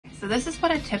So this is what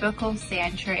a typical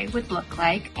sand tray would look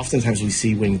like. Oftentimes we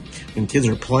see when kids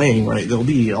are playing, right, they'll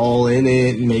be all in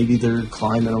it and maybe they're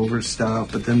climbing over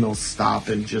stuff, but then they'll stop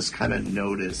and just kind of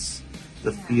notice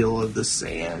the feel of the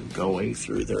sand going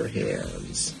through their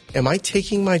hands. Am I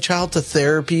taking my child to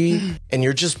therapy and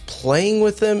you're just playing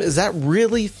with them? Is that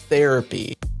really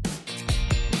therapy?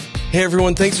 Hey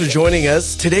everyone, thanks for joining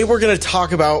us. Today we're going to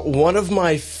talk about one of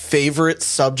my favorite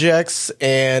subjects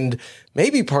and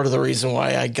maybe part of the reason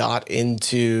why I got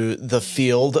into the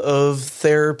field of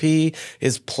therapy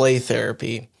is play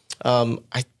therapy.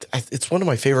 It's one of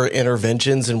my favorite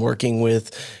interventions in working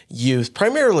with youth,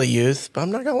 primarily youth, but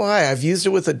I'm not going to lie, I've used it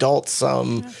with adults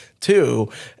some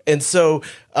too. And so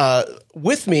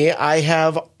with me, I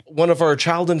have one of our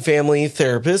child and family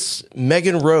therapists,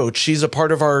 Meghan Roach. She's a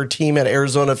part of our team at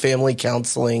Arizona Family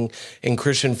Counseling and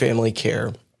Christian Family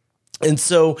Care. And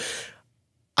so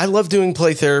I love doing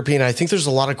play therapy, and I think there's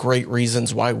a lot of great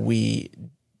reasons why we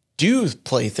do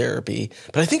play therapy.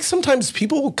 But I think sometimes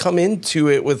people will come into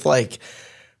it with like,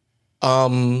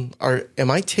 am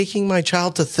I taking my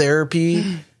child to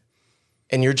therapy?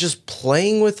 And you're just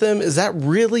playing with them? Is that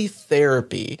really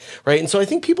therapy? Right? And so I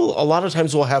think people a lot of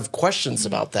times will have questions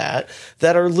about that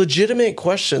are legitimate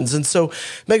questions. And so,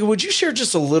 Meghan, would you share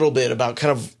just a little bit about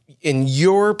kind of in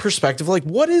your perspective, like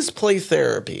what is play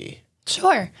therapy?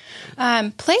 Sure.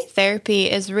 Play therapy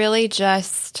is really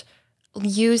just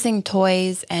using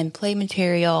toys and play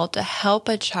material to help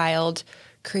a child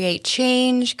create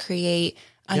change, create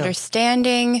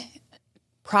understanding,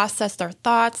 process their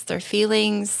thoughts, their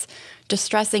feelings,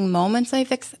 distressing moments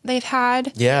they've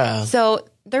had. Yeah. So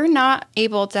they're not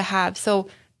able to have,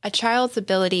 a child's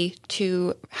ability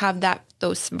to have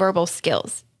those verbal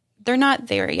skills, they're not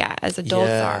there yet as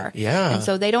adults are. Yeah. And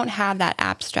so they don't have that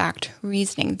abstract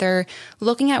reasoning. They're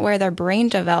looking at where their brain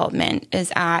development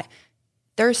is at.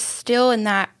 They're still in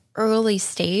that early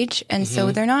stage. And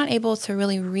so they're not able to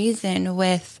really reason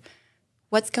with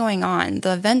what's going on,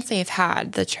 the events they've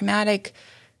had, the traumatic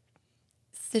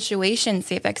situations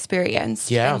they've experienced.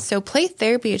 Yeah. And so play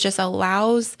therapy just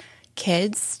allows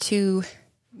kids to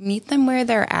meet them where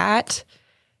they're at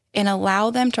and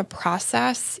allow them to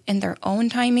process in their own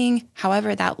timing,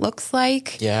 however that looks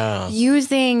like. Yeah.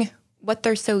 Using what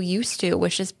they're so used to,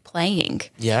 which is playing.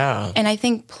 Yeah. And I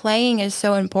think playing is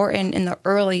so important in the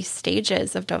early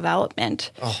stages of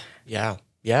development. Oh, yeah.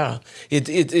 Yeah.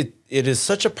 It is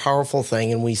such a powerful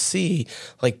thing. And we see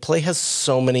like play has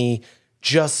so many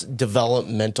just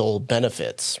developmental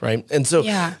benefits, right? And so,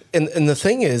 and the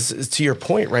thing is to your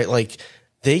point, right? Like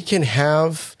they can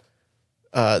have,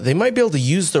 they might be able to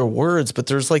use their words, but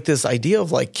there's like this idea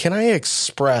of like, can I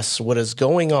express what is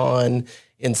going on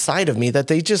inside of me that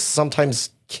they just sometimes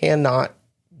cannot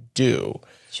do,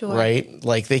 right?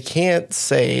 Like they can't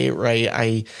say, right,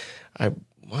 I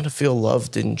want to feel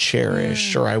loved and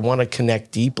cherished, or I want to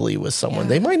connect deeply with someone.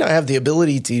 They might not have the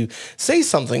ability to say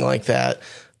something like that,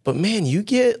 but man, you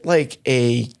get like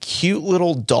a cute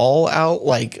little doll out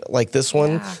like this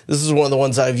one. Yeah. This is one of the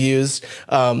ones I've used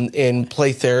in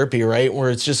play therapy, right?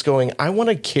 Where it's just going, I want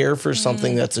to care for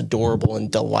something that's adorable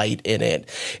and delight in it.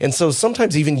 And so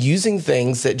sometimes even using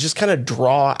things that just kind of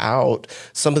draw out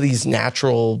some of these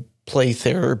natural play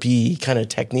therapy kind of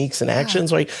techniques and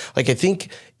actions, right? Like I think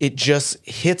it just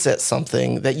hits at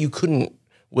something that you couldn't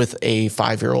with a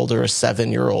 5-year-old or a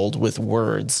 7-year-old with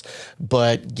words,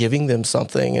 but giving them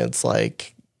something, it's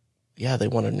like, yeah, they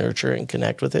want to nurture and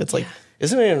connect with it. It's like,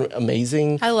 isn't it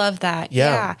amazing? I love that.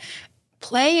 Yeah.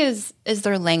 Play is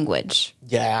their language.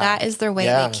 Yeah. That is their way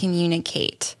they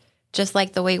communicate. Just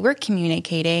like the way we're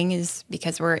communicating is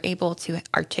because we're able to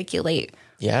articulate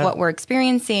what we're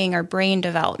experiencing. Our brain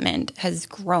development has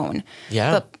grown.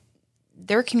 Yeah. But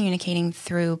they're communicating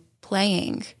through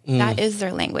playing. That is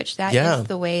their language. That is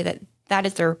the way that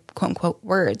is their quote unquote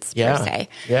words per se.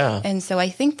 Yeah. And so I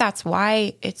think that's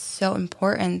why it's so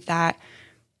important that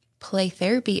play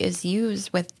therapy is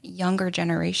used with younger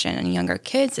generation and younger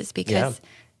kids is because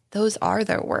those are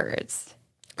their words.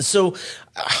 So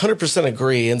 100%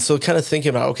 agree. And so kind of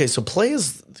thinking about, okay, so play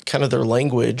is kind of their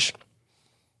language.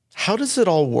 How does it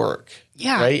all work?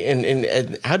 Yeah. Right.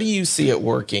 And how do you see it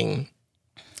working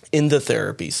in the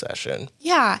therapy session?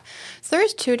 Yeah. So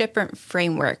there's 2 different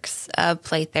frameworks of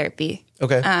play therapy.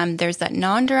 Okay. There's that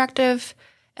non-directive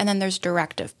and then there's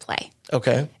directive play.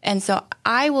 Okay. And so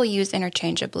I will use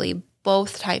interchangeably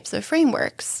both types of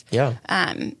frameworks. Yeah.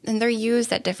 And they're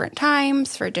used at different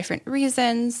times for different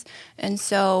reasons. And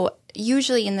so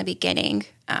usually in the beginning,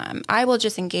 I will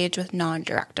just engage with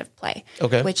non-directive play,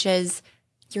 which is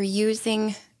you're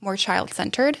using more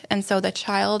child-centered. And so the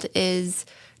child is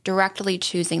directly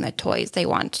choosing the toys they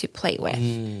want to play with.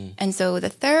 And so the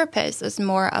therapist is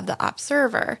more of the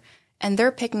observer, and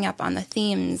they're picking up on the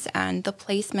themes and the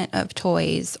placement of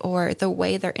toys or the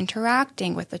way they're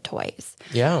interacting with the toys.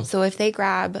 Yeah. So if they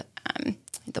grab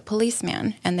the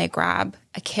policeman and they grab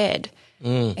a kid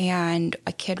and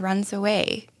a kid runs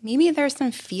away, maybe there's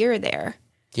some fear there.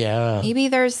 Yeah. Maybe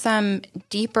there's some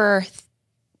deeper,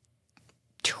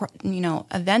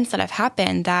 events that have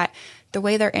happened that the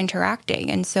way they're interacting.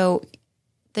 And so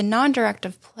the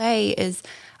non-directive play is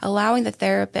allowing the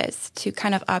therapist to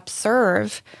kind of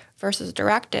observe versus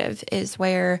directive is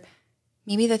where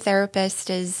maybe the therapist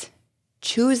is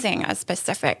choosing a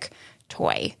specific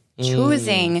toy,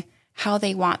 choosing how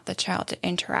they want the child to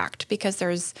interact because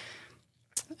there's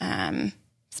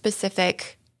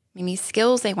specific maybe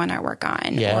skills they want to work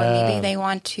on, or maybe they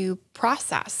want to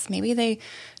process.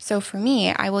 So for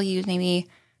me, I will use maybe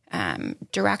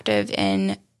directive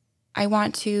in I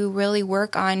want to really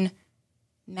work on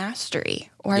mastery,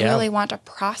 or I really want to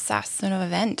process an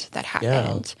event that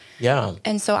happened. Yeah.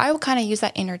 And so I will kind of use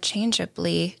that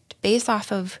interchangeably based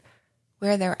off of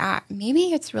where they're at.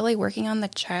 Maybe it's really working on the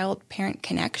child-parent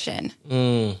connection.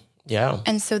 Yeah.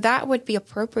 And so that would be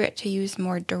appropriate to use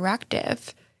more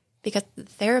directive because the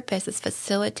therapist is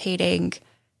facilitating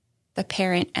the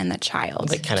parent and the child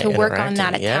to work on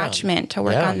that attachment, to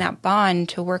work on that bond,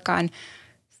 to work on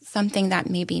something that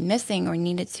may be missing or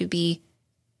needed to be,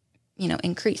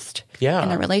 increased in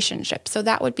the relationship. So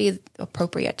that would be the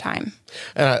appropriate time.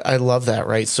 And I love that,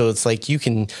 right? So it's like you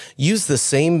can use the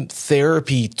same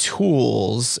therapy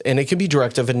tools and it can be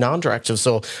directive and non-directive.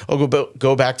 So I'll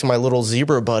go back to my little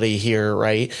zebra buddy here,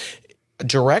 right? A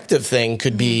directive thing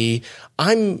could be,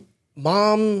 I'm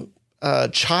mom,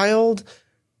 child,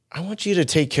 I want you to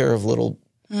take care of little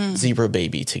zebra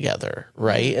baby together,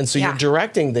 right? And so you're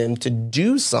directing them to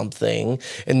do something,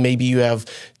 and maybe you have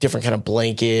different kind of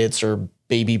blankets or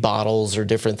baby bottles or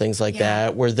different things like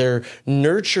that where they're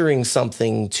nurturing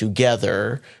something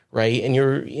together, right? And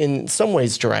you're in some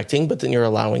ways directing, but then you're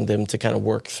allowing them to kind of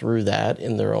work through that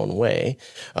in their own way.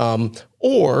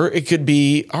 Or it could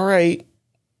be, all right,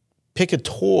 pick a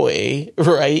toy,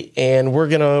 right? And we're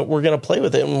gonna play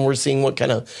with it, and we're seeing what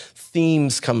kind of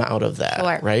themes come out of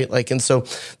that, right? Like, and so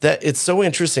that it's so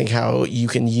interesting how you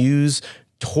can use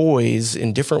toys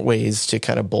in different ways to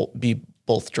kind of be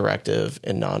both directive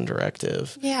and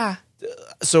non-directive. Yeah.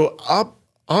 So up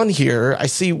on here, I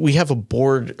see we have a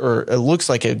board, or it looks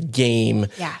like a game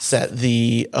set,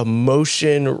 the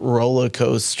emotion roller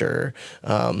coaster.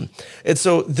 And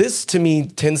so this to me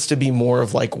tends to be more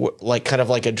of like kind of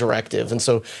like a directive. And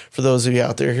so for those of you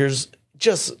out there, here's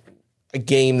just a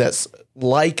game that's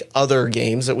like other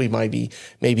games that we maybe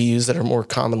use that are more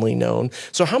commonly known.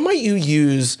 So how might you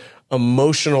use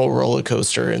emotional roller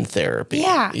coaster in therapy?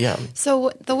 Yeah.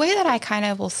 So the way that I kind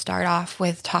of will start off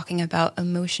with talking about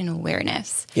emotion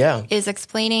awareness is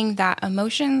explaining that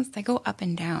emotions, they go up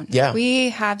and down. Yeah. We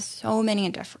have so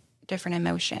many different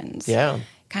emotions. Yeah.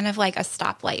 Kind of like a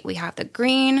stoplight. We have the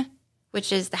green,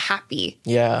 which is the happy.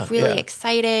 Yeah. Really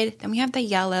excited. Then we have the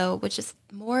yellow, which is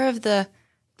more of the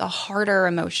harder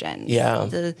emotions. Yeah.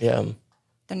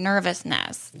 The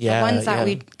nervousness. The ones that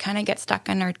we kind of get stuck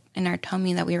in our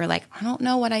tummy that we were like, I don't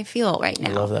know what I feel right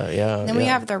now. I love that. Yeah. And then we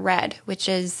have the red, which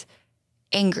is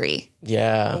angry.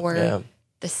 Yeah. Or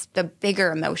the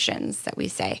bigger emotions that we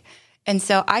say. And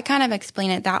so I kind of explain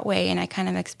it that way, and I kind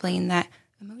of explain that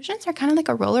emotions are kind of like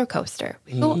a roller coaster.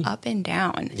 We go up and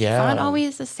down. Yeah. It's not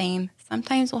always the same.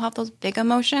 Sometimes we'll have those big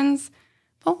emotions,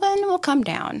 but then we'll come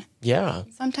down. Yeah.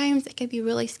 Sometimes it could be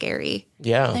really scary.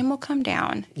 Yeah. Then we'll come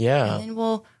down. Yeah. And then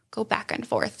we'll go back and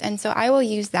forth. And so I will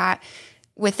use that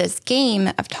with this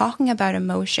game of talking about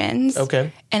emotions.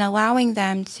 Okay. And allowing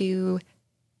them to...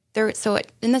 So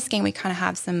in this game, we kind of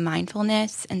have some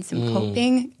mindfulness and some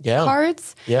coping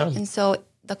cards. Yeah. And so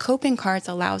the coping cards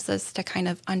allows us to kind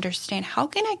of understand, how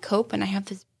can I cope when I have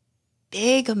this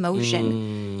big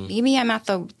emotion? Maybe I'm at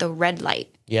the red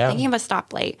light. Yeah. Thinking of a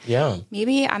stoplight. Yeah.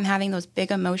 Maybe I'm having those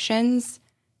big emotions.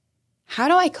 How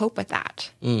do I cope with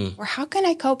that? Or how can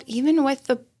I cope even with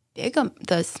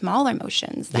the smaller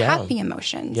emotions, the happy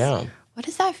emotions? Yeah. What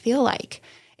does that feel like?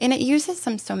 And it uses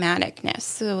some somaticness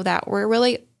so that we're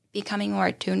really becoming more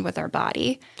attuned with our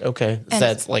body. Okay. So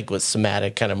that's like with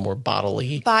somatic, kind of more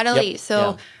bodily. Bodily. Yep.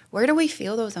 So where do we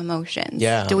feel those emotions?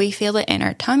 Yeah. Do we feel it in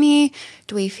our tummy?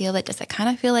 Do we feel it? Does it kind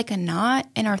of feel like a knot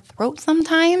in our throat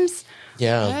sometimes?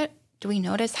 Yeah. Do we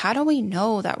notice? How do we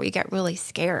know that we get really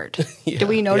scared? Do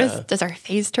we notice? Does our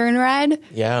face turn red?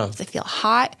 Yeah. Does it feel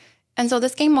hot? And so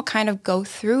this game will kind of go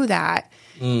through that.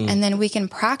 And then we can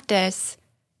practice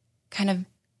kind of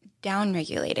down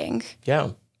regulating.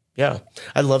 Yeah. Yeah.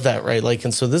 I love that, right? Like,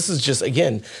 and so this is just,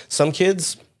 again, some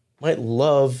kids might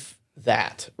love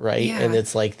that, right? Yeah. And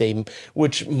it's like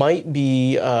which might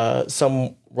be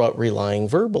somewhat relying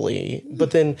verbally,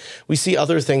 but then we see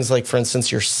other things like, for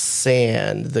instance, your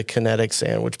sand, the kinetic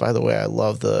sand, which, by the way, I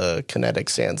love the kinetic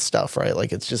sand stuff, right?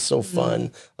 Like, it's just so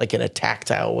fun, like in a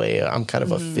tactile way. I'm kind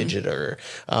of a fidgeter.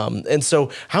 And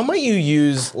so how might you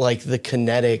use like the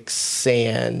kinetic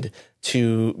sand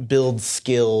to build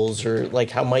skills, or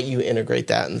like how might you integrate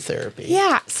that in therapy?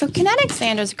 Yeah. So kinetic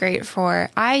sand is great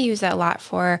I use it a lot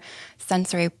for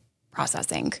sensory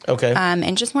processing. Okay.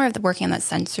 And just more of the working on that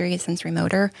sensory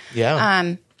motor.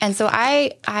 Yeah. And so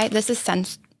this is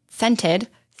scented.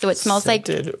 So it smells like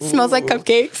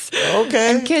cupcakes.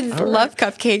 Okay. And kids love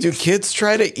cupcakes. Do kids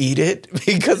try to eat it?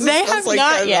 Because they have like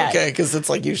not that? yet. Okay, because it's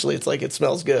like usually it's like it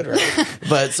smells good, right?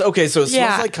 But okay, so it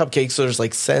smells like cupcakes. So there's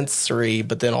like sensory,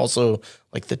 but then also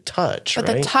like the touch, but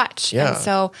right? the touch. Yeah. And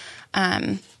so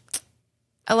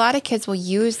a lot of kids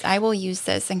I will use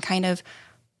this and kind of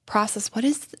process what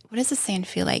does the sand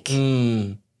feel like?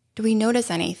 Do we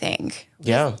notice anything?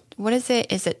 Yeah. What is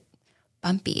it? Is it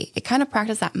bumpy? It kind of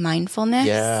practice that mindfulness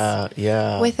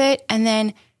with it. And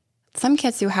then some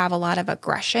kids who have a lot of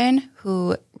aggression,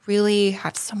 who really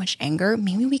have so much anger,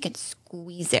 maybe we can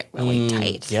squeeze it really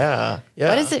tight. Yeah.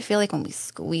 What does it feel like when we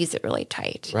squeeze it really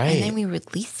tight? Right. And then we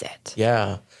release it.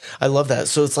 Yeah. I love that.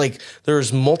 So it's like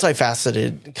there's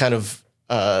multifaceted kind of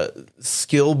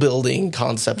skill building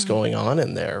concepts going on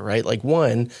in there, right? Like,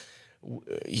 one,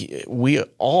 we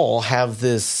all have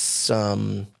this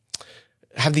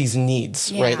have these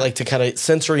needs, right? Like to kind of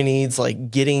sensory needs,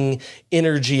 like getting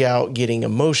energy out, getting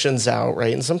emotions out,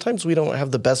 right? And sometimes we don't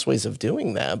have the best ways of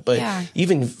doing that, but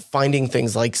even finding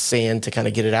things like sand to kind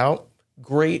of get it out,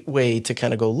 great way to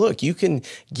kind of go, look, you can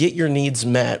get your needs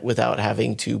met without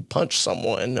having to punch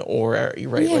someone or,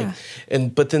 right? Yeah.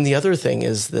 Like, but then the other thing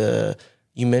is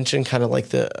you mentioned kind of like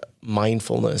the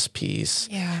mindfulness piece.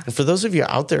 Yeah. And for those of you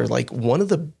out there, like one of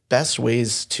the best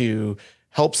ways to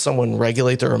help someone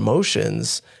regulate their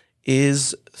emotions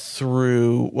is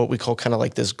through what we call kind of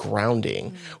like this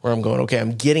grounding, where I'm going, okay,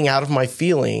 I'm getting out of my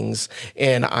feelings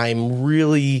and I'm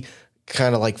really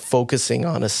kind of like focusing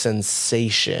on a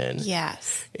sensation.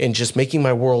 Yes. And just making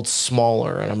my world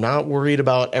smaller. And I'm not worried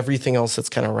about everything else that's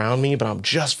kind of around me, but I'm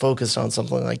just focused on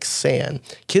something like sand.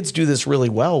 Kids do this really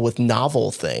well with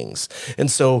novel things.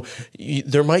 And so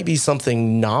there might be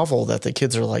something novel that the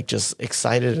kids are like just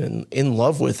excited and in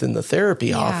love with in the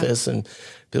therapy office. And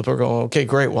people are going, okay,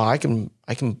 great. Well, I can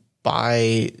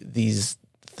buy these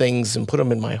things and put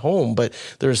them in my home. But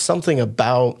there's something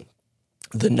about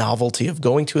the novelty of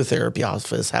going to a therapy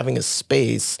office, having a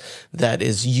space that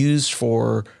is used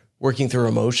for working through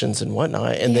emotions and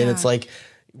whatnot. And then it's like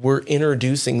we're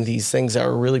introducing these things that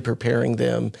are really preparing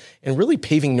them and really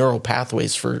paving neural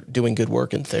pathways for doing good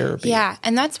work in therapy. Yeah.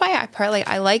 And that's why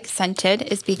I like scented,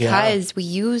 is because we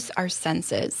use our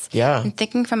senses. Yeah. And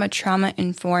thinking from a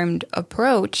trauma-informed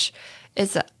approach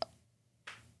is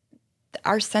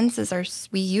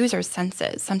we use our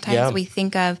senses. Sometimes we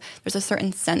think of, there's a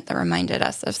certain scent that reminded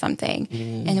us of something,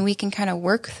 and we can kind of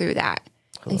work through that.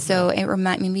 And so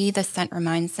maybe the scent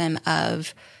reminds them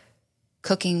of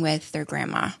cooking with their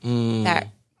grandma that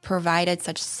provided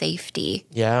such safety.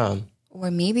 Yeah.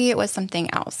 Or maybe it was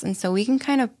something else. And so we can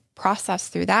kind of process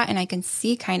through that, and I can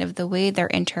see kind of the way they're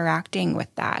interacting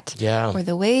with that. Yeah. Or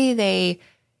the way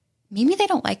maybe they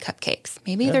don't like cupcakes.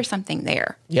 Maybe there's something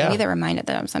there. Yeah. Maybe that reminded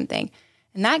them of something.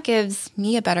 And that gives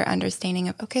me a better understanding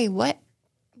of, okay, what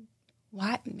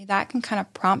that can kind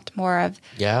of prompt more of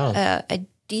a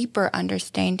deeper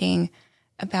understanding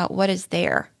about what is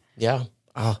there. Yeah.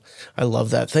 Oh, I love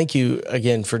that. Thank you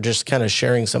again for just kind of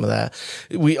sharing some of that.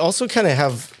 We also kind of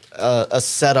have a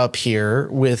setup here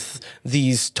with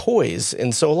these toys.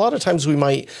 And so a lot of times we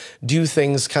might do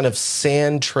things kind of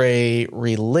sand tray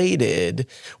related,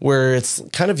 where it's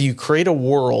kind of, you create a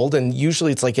world, and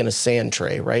usually it's like in a sand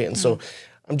tray, right? And so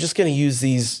I'm just going to use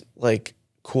these like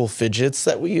cool fidgets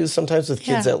that we use sometimes with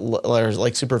kids that are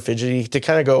like super fidgety, to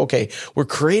kind of go, okay, we're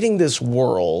creating this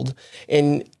world,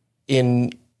 and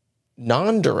in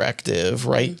non-directive,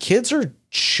 right? Kids are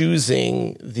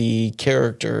choosing the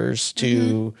characters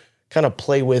to kind of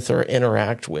play with or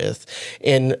interact with.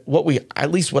 And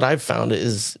at least what I've found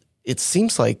is, it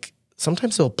seems like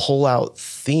sometimes they'll pull out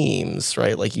themes,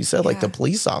 right? Like you said, like the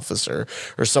police officer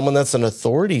or someone that's an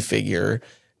authority figure.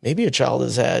 Maybe a child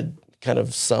has had kind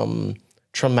of some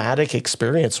traumatic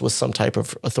experience with some type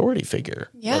of authority figure,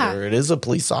 whether it is a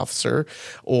police officer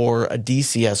or a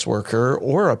DCS worker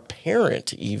or a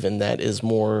parent even that is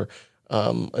more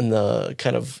and the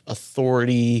kind of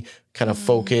authority kind of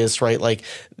focus, right? Like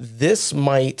this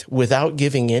might, without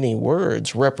giving any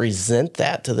words, represent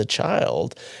that to the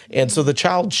child. And so the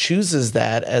child chooses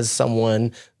that as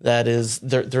someone that is,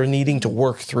 they're needing to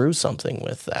work through something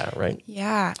with that, right?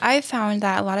 Yeah. I found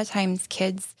that a lot of times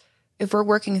kids, if we're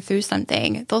working through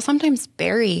something, they'll sometimes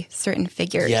bury certain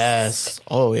figures. Yes.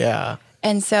 Oh, yeah.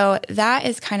 And so that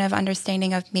is kind of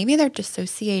understanding of maybe they're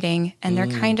dissociating and they're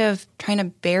kind of trying to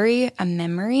bury a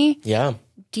memory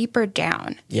deeper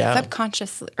down. Yeah.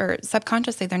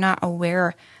 Subconsciously, they're not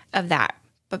aware of that.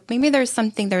 But maybe there's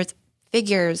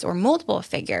figures or multiple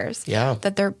figures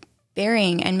that they're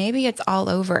burying, and maybe it's all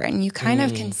over. And you kind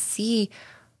of can see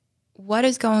what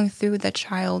is going through the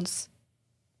child's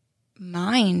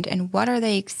mind and what are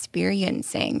they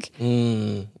experiencing.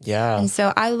 And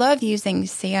so I love using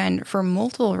sand for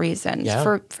multiple reasons,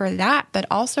 for that, but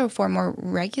also for more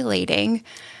regulating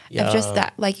of just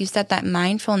that, like you said, that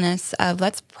mindfulness of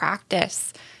let's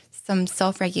practice some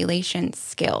self-regulation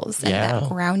skills and that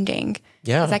grounding.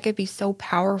 That could be so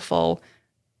powerful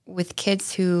with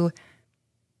kids who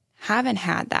haven't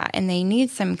had that and they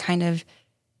need some kind of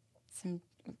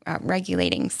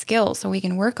regulating skills, so we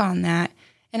can work on that.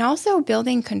 And also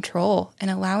building control and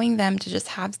allowing them to just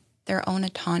have their own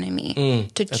autonomy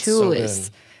to choose.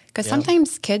 Because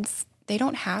sometimes kids, they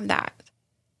don't have that.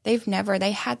 They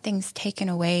had things taken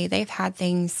away. They've had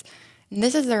things, and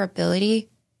this is their ability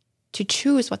to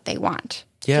choose what they want.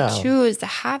 To choose, to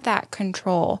have that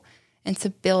control and to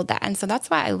build that. And so that's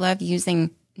why I love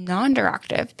using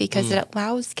non-directive, because it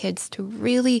allows kids to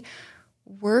really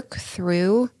work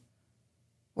through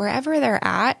wherever they're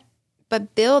at,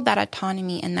 but build that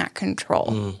autonomy and that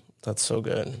control. That's so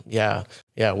good. Yeah.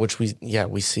 Which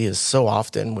we see is so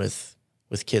often with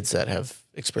kids that have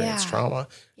experienced trauma.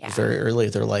 Very early,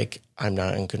 they're like, I'm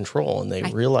not in control. And they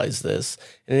realize this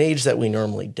at an age that we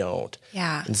normally don't.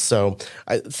 And so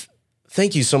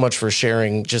thank you so much for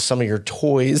sharing just some of your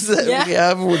toys that we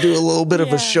have. We'll do a little bit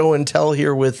of a show and tell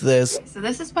here with this. So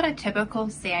this is what a typical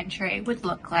sand tray would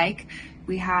look like.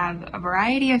 We have a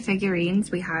variety of figurines.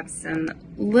 We have some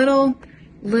little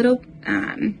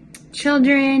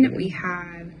children. We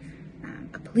have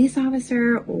a police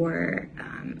officer or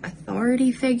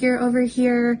authority figure over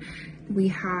here. We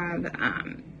have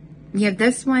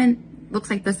this one. Looks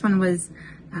like this one was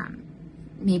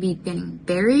maybe getting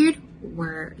buried,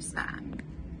 or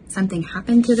something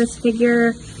happened to this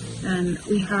figure.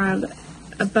 We have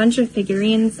a bunch of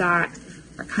figurines that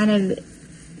are kind of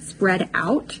spread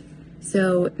out.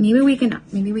 So maybe we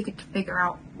could figure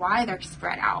out why they're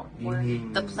spread out, or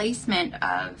the placement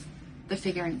of the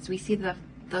figurines. We see the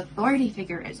authority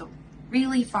figure is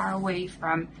really far away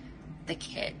from the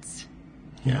kids.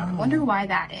 I wonder why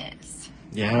that is.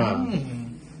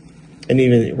 And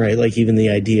even even the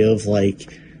idea of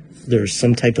there's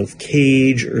some type of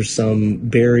cage or some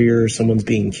barrier someone's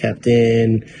being kept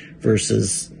in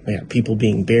versus people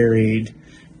being buried.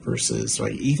 Versus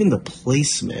even the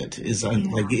placement is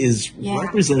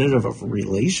representative of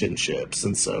relationships.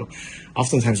 And so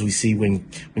oftentimes we see when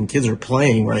kids are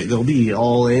playing, they'll be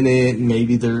all in it and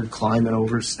maybe they're climbing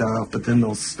over stuff, but then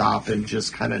they'll stop and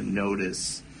just kind of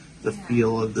notice the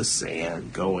feel of the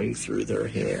sand going through their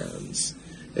hands.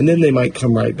 And then they might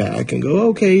come right back and go,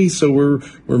 okay, so we're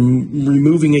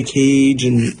removing a cage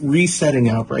and resetting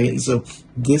up, right? And so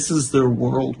this is their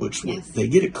world, which they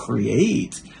get to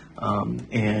create.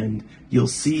 And you'll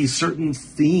see certain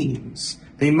themes.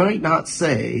 They might not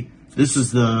say, this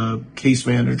is the case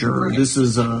manager, or this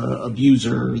is a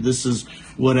abuser, or this is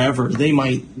whatever. They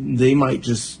might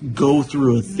just go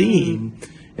through a theme,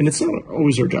 and it's not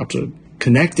always our job to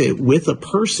connect it with a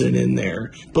person in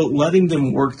there, but letting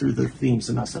them work through the themes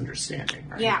and us understanding,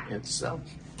 right?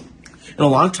 And a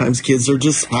lot of times kids are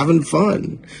just having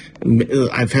fun.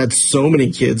 I've had so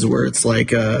many kids where it's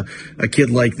like a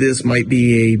kid like this might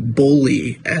be a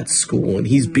bully at school and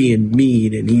he's being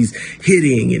mean and he's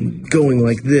hitting and going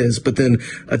like this, but then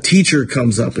a teacher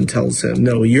comes up and tells him,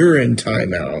 no, you're in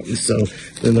timeout. And so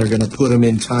then they're going to put him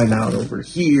in timeout over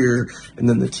here, and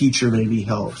then the teacher maybe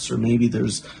helps, or maybe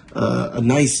there's a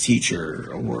nice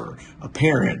teacher or a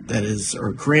parent or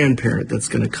a grandparent that's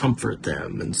going to comfort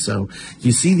them. And so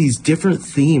you see these different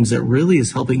themes that really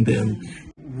is helping them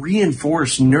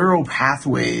reinforce neural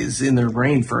pathways in their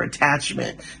brain for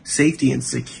attachment, safety, and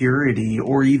security,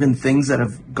 or even things that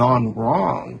have gone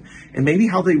wrong, and maybe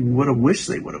how they would have wished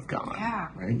they would have gone.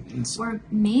 Right? So, or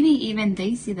maybe even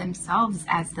they see themselves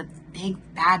as the big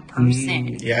bad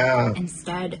person.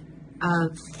 Instead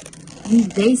of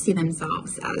they see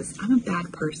themselves as, I'm a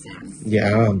bad person.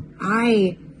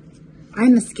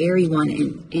 I'm a scary one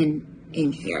in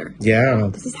in here. Yeah.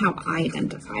 This is how I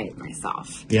identify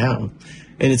myself. Yeah.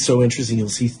 And it's so interesting. You'll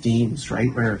see themes, right?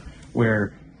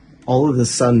 Where all of a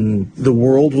sudden the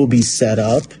world will be set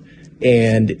up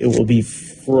and it will be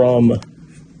from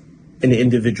an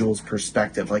individual's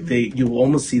perspective. Like you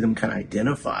almost see them kind of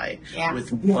identify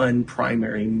with one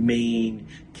primary main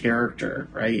character,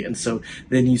 right? And so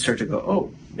then you start to go,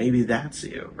 oh, maybe that's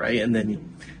you, right? And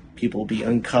then people will be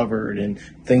uncovered and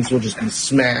things will just be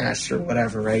smashed or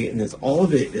whatever, right? And all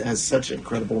of it has such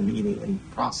incredible meaning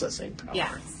and processing power.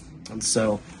 Yes. And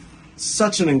so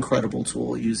such an incredible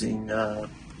tool using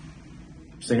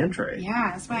sand tray.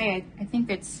 Yeah, that's why I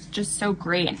think it's just so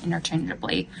great and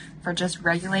interchangeably for just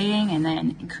regulating and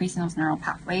then increasing those neural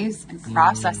pathways and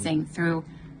processing through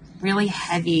really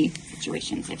heavy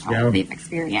situations they've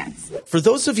experienced. For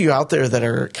those of you out there that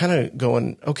are kind of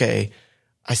going, okay,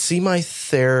 I see my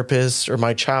therapist or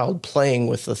my child playing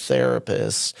with the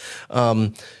therapist.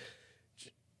 One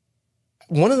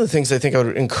of the things I think I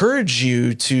would encourage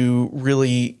you to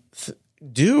really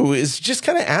do is just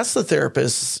kind of ask the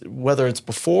therapist, whether it's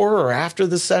before or after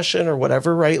the session or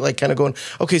whatever, right? Like kind of going,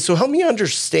 okay, so help me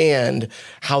understand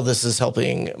how this is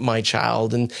helping my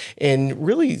child, and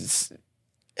really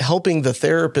helping the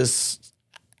therapist,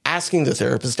 asking the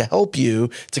therapist to help you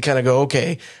to kind of go,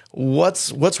 okay,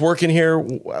 what's working here?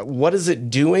 What is it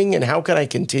doing? And how can I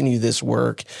continue this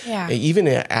work even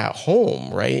at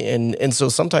home, right? And so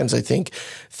sometimes I think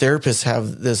therapists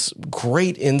have this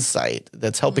great insight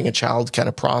that's helping a child kind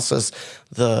of process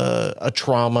a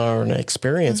trauma or an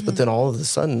experience, but then all of a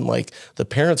sudden, like the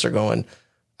parents are going,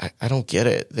 I don't get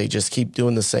it. They just keep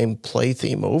doing the same play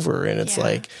theme over. And it's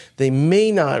like, they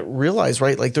may not realize,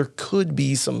 right? Like there could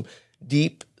be some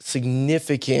deep,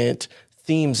 significant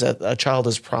themes that a child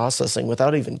is processing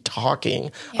without even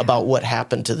talking about what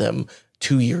happened to them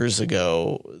 2 years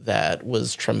ago that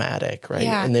was traumatic, right?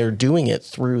 Yeah. And they're doing it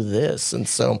through this. And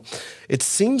so it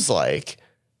seems like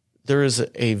there is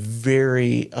a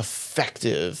very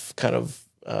effective kind of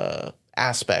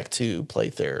aspect to play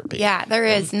therapy. Yeah, there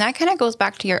is. And that kind of goes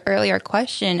back to your earlier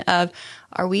question of,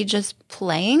 are we just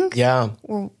playing? Yeah.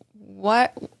 Or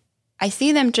what? I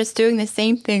see them just doing the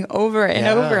same thing over and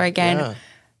over again. Yeah.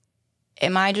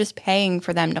 Am I just paying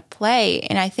for them to play?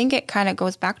 And I think it kind of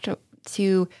goes back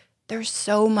to there's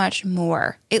so much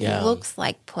more. It looks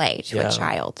like play to a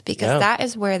child because that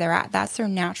is where they're at. That's their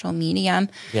natural medium.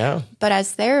 Yeah. But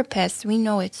as therapists, we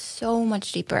know it's so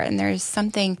much deeper and there's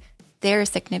something there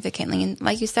significantly. And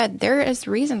like you said, there is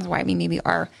reasons why we maybe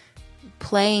are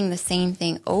playing the same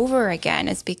thing over again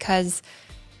is because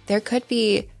there could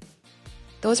be,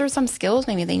 those are some skills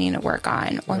maybe they need to work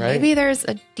on. Or maybe there's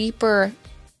a deeper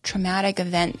traumatic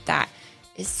event that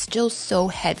is still so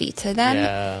heavy to them.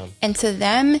 Yeah. And to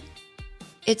them,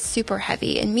 it's super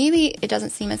heavy. And maybe it doesn't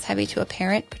seem as heavy to a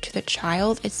parent, but to the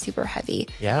child, it's super heavy.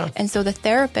 Yeah. And so the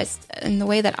therapist, and the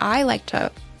way that I like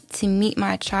to meet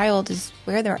my child is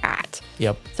where they're at.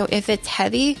 Yep. So if it's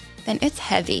heavy, then it's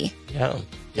heavy. Yeah.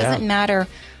 Doesn't matter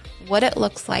what it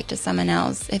looks like to someone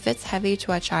else. If it's heavy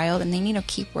to a child and they need to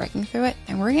keep working through it,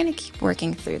 then we're going to keep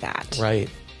working through that. Right.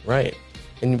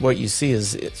 And what you see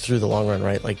is through the long run,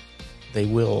 right? Like they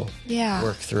will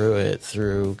work through it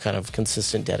through kind of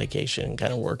consistent dedication,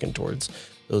 kind of working towards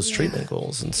those treatment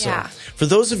goals. And so for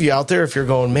those of you out there, if you're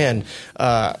going, man,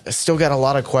 I still got a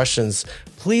lot of questions,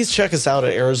 please check us out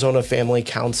at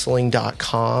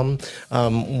ArizonaFamilyCounseling.com.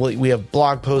 We have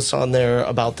blog posts on there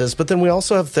about this, but then we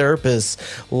also have therapists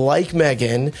like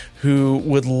Meghan who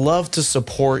would love to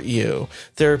support you.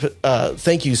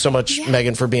 Thank you so much,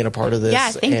 Meghan, for being a part of this.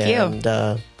 Yeah, thank you.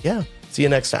 And see you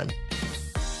next time.